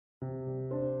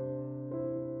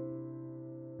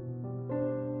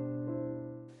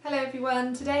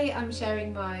everyone, today I'm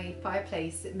sharing my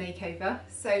fireplace makeover.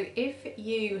 So if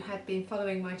you had been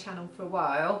following my channel for a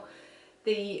while,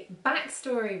 the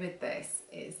backstory with this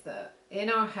is that in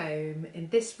our home, in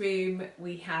this room,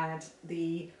 we had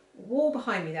the wall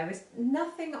behind me. There was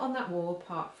nothing on that wall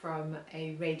apart from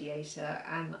a radiator,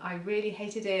 and I really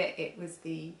hated it. It was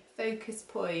the focus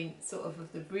point sort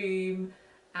of the room,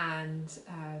 and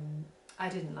I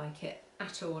didn't like it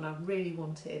at all, and I really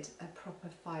wanted a proper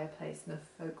fireplace and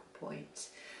a focal point.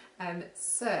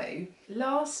 So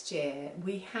last year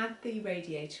we had the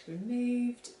radiator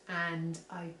removed and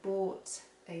I bought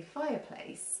a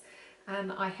fireplace,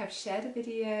 and I have shared a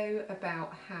video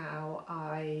about how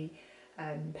I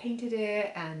painted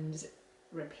it and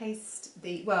replaced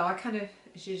I kind of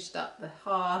zhuzhed up the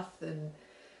hearth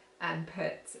and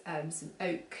put some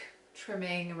oak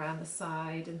trimming around the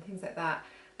side and things like that.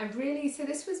 And really, so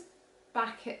this was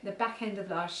back at the back end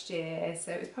of last year,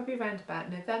 so it was probably around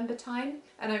about November time,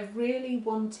 and I really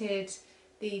wanted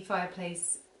the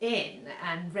fireplace in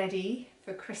and ready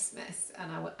for Christmas,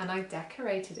 and I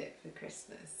decorated it for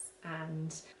Christmas,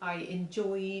 and I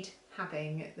enjoyed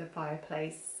having the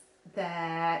fireplace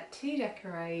there to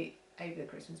decorate over the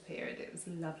Christmas period. It was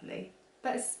lovely.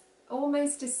 But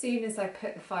almost as soon as I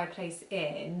put the fireplace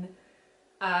in,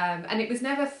 and it was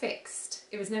never fixed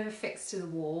to the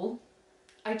wall,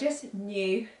 I just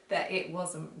knew that it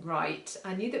wasn't right.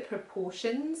 I knew that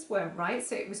proportions weren't right,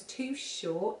 so it was too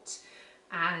short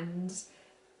and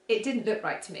it didn't look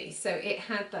right to me. So it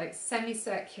had like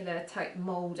semicircular type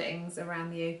mouldings around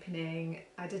the opening.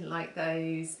 I didn't like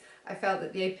those. I felt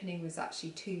that the opening was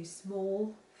actually too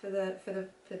small for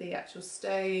the actual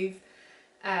stove,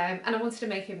 and I wanted to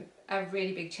make a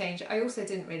really big change. I also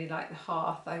didn't really like the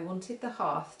hearth. I wanted the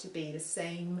hearth to be the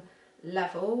same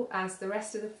level as the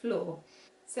rest of the floor.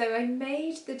 So I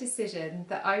made the decision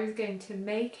that I was going to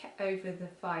make over the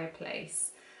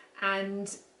fireplace,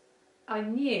 and I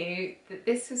knew that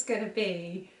this was going to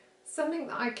be something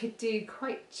that I could do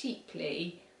quite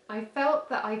cheaply. I felt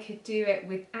that I could do it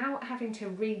without having to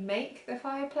remake the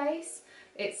fireplace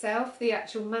itself, the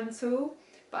actual mantle,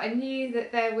 but I knew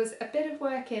that there was a bit of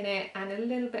work in it and a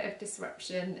little bit of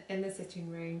disruption in the sitting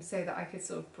room so that I could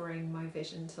sort of bring my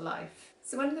vision to life.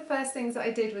 So one of the first things that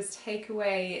I did was take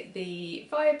away the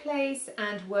fireplace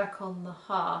and work on the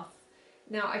hearth.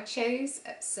 Now I chose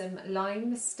some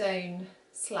limestone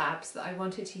slabs that I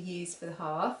wanted to use for the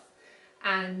hearth,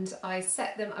 and I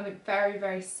set them, very,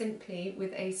 very simply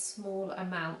with a small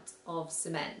amount of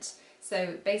cement.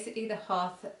 So basically the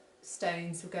hearth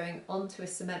stones were going onto a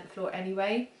cement floor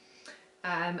anyway,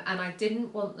 and I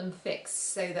didn't want them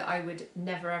fixed so that I would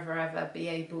never ever be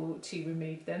able to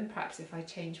remove them, perhaps if I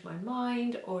changed my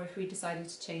mind or if we decided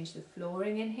to change the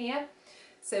flooring in here.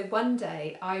 So one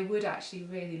day I would actually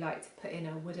really like to put in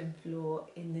a wooden floor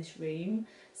in this room,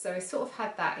 so I sort of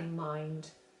had that in mind.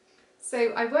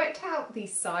 So I worked out the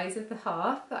size of the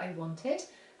hearth that I wanted,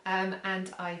 and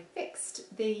I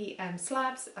fixed the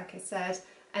slabs, like I said,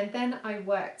 and then I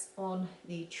worked on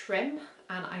the trim,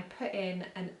 and I put in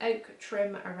an oak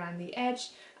trim around the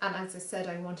edge, and as I said,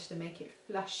 I wanted to make it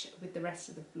flush with the rest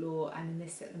of the floor, and in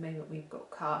this at the moment we've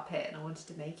got carpet, and I wanted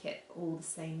to make it all the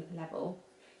same level.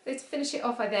 So to finish it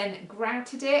off, I then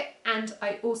grouted it, and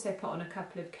I also put on a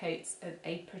couple of coats of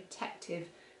a protective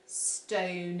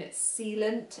stone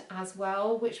sealant as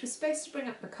well, which was supposed to bring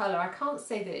up the colour. I can't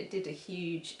say that it did a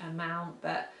huge amount,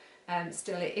 but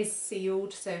still it is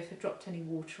sealed, so if I dropped any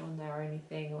water on there or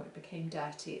anything, or it became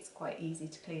dirty, it's quite easy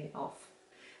to clean it off.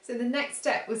 So the next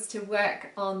step was to work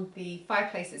on the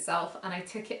fireplace itself, and I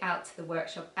took it out to the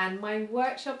workshop, and my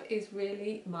workshop is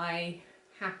really my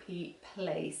happy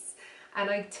place. And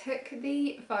I took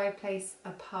the fireplace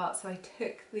apart, so I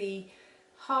took the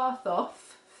hearth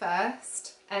off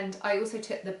first, and I also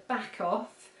took the back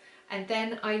off, and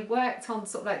then I worked on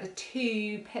sort of like the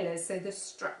two pillars, so the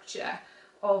structure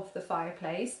of the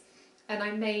fireplace, and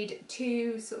I made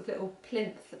two sort of little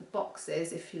plinth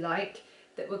boxes, if you like,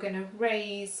 that were going to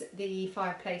raise the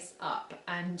fireplace up,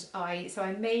 and so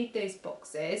I made those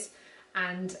boxes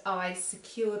and I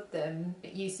secured them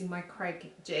using my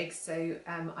Craig jig. So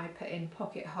I put in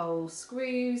pocket hole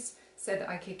screws so that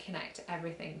I could connect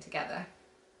everything together.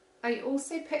 I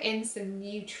also put in some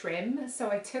new trim, so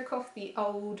I took off the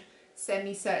old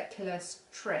semicircular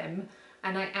trim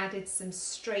and I added some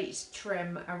straight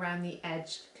trim around the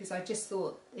edge because I just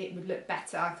thought it would look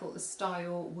better. I thought the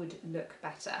style would look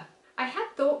better. I had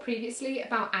thought previously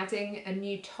about adding a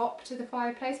new top to the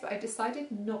fireplace, but I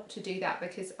decided not to do that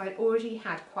because I'd already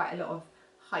had quite a lot of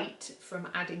height from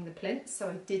adding the plinth, so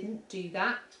I didn't do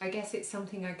that. I guess it's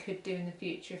something I could do in the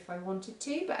future if I wanted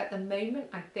to, but at the moment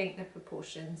I think the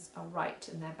proportions are right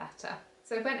and they're better.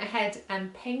 So I went ahead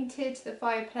and painted the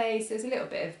fireplace. There's a little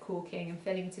bit of caulking and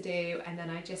filling to do, and then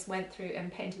I just went through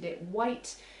and painted it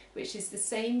white, which is the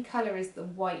same colour as the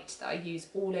white that I use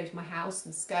all over my house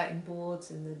and skirting boards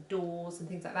and the doors and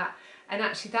things like that. And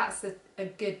actually that's a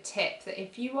good tip, that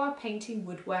if you are painting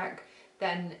woodwork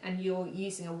then and you're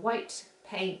using a white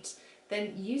paint,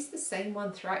 then use the same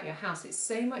one throughout your house. It's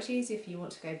so much easier if you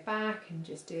want to go back and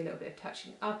just do a little bit of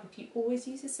touching up. If you always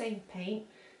use the same paint,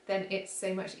 then it's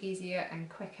so much easier and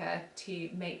quicker to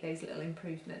make those little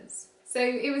improvements. So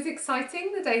it was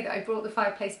exciting the day that I brought the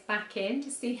fireplace back in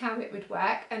to see how it would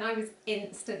work, and I was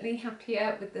instantly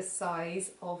happier with the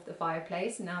size of the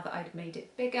fireplace now that I'd made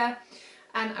it bigger.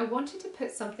 And I wanted to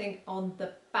put something on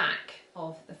the back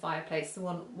of the fireplace, the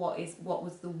one what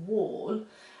was the wall.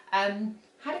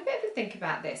 Had a bit of a think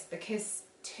about this because,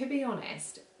 to be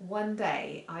honest, one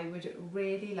day I would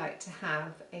really like to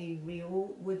have a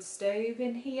real wood stove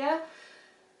in here.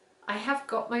 I have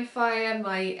got my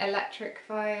electric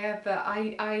fire, but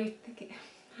I think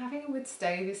having a wood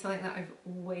stove is something that I've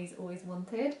always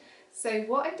wanted. So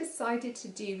what I decided to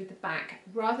do with the back,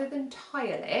 rather than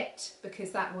tile it,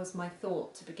 because that was my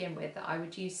thought to begin with, that I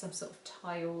would use some sort of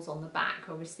tiles on the back.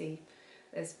 Obviously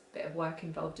there's a bit of work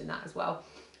involved in that as well.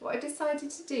 What I decided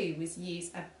to do was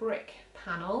use a brick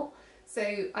panel.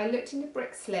 So I looked into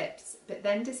brick slips, but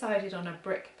then decided on a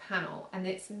brick panel, and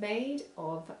it's made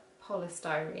of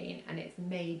polystyrene and it's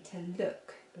made to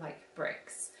look like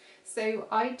bricks. So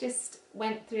I just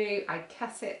went through, I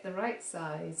cut it the right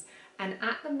size, and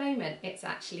at the moment it's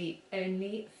actually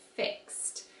only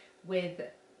fixed with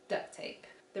duct tape.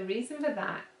 The reason for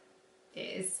that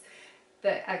is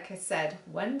that, like I said,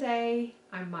 one day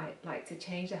I might like to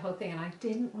change the whole thing, and I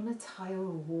didn't want to tile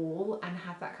a wall and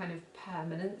have that kind of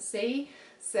permanency.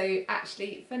 So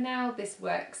actually for now this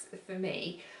works for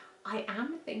me. I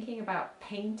am thinking about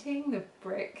painting the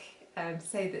brick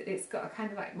so that it's got a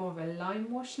kind of like more of a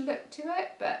lime wash look to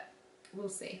it, but we'll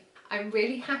see. I'm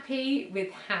really happy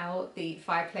with how the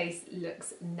fireplace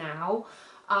looks now.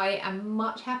 I am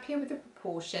much happier with the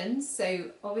proportions.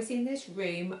 So obviously in this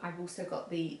room I've also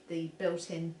got the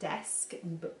built-in desk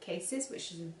and bookcases,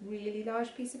 which is a really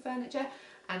large piece of furniture,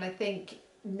 and I think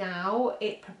now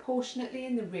it proportionately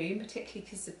in the room, particularly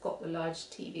because I've got the large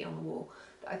TV on the wall,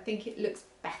 I think it looks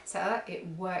better, it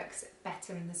works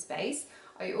better in the space.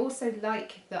 I also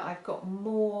like that I've got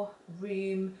more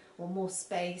room or more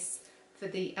space for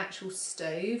the actual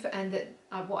stove, and that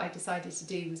what I decided to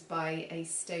do was buy a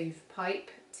stove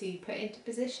pipe to put into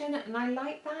position, and I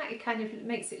like that. It kind of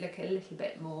makes it look a little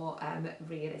bit more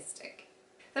realistic.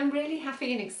 So I'm really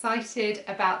happy and excited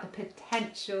about the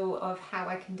potential of how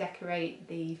I can decorate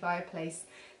the fireplace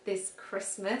this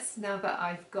Christmas. Now that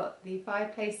I've got the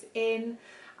fireplace in,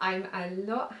 I'm a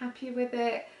lot happier with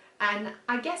it, and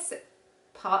I guess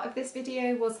part of this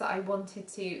video was that I wanted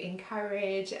to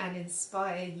encourage and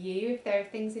inspire you if there are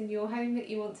things in your home that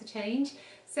you want to change.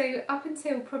 So up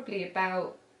until probably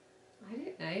about, I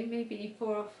don't know, maybe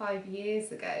 4 or 5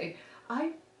 years ago,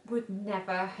 I would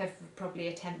never have probably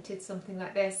attempted something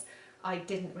like this. I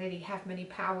didn't really have many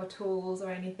power tools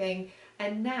or anything,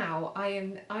 and now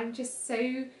I'm just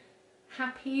so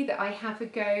happy that I have a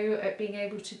go at being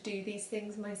able to do these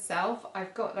things myself.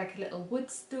 I've got like a little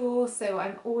wood store, so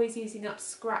I'm always using up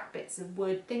scrap bits of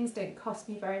wood. Things don't cost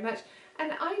me very much,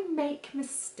 and I make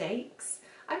mistakes.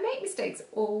 I make mistakes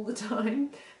all the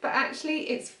time, but actually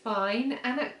it's fine,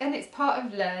 and it's part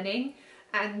of learning,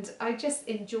 and I just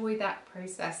enjoy that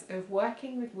process of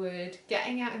working with wood,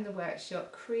 getting out in the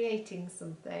workshop, creating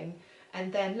something,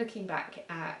 and then looking back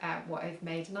at what I've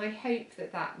made, and I hope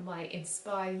that that might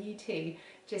inspire you too,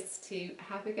 just to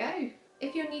have a go.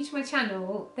 If you're new to my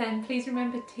channel, then please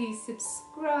remember to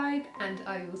subscribe, and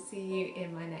I will see you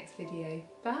in my next video.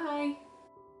 Bye!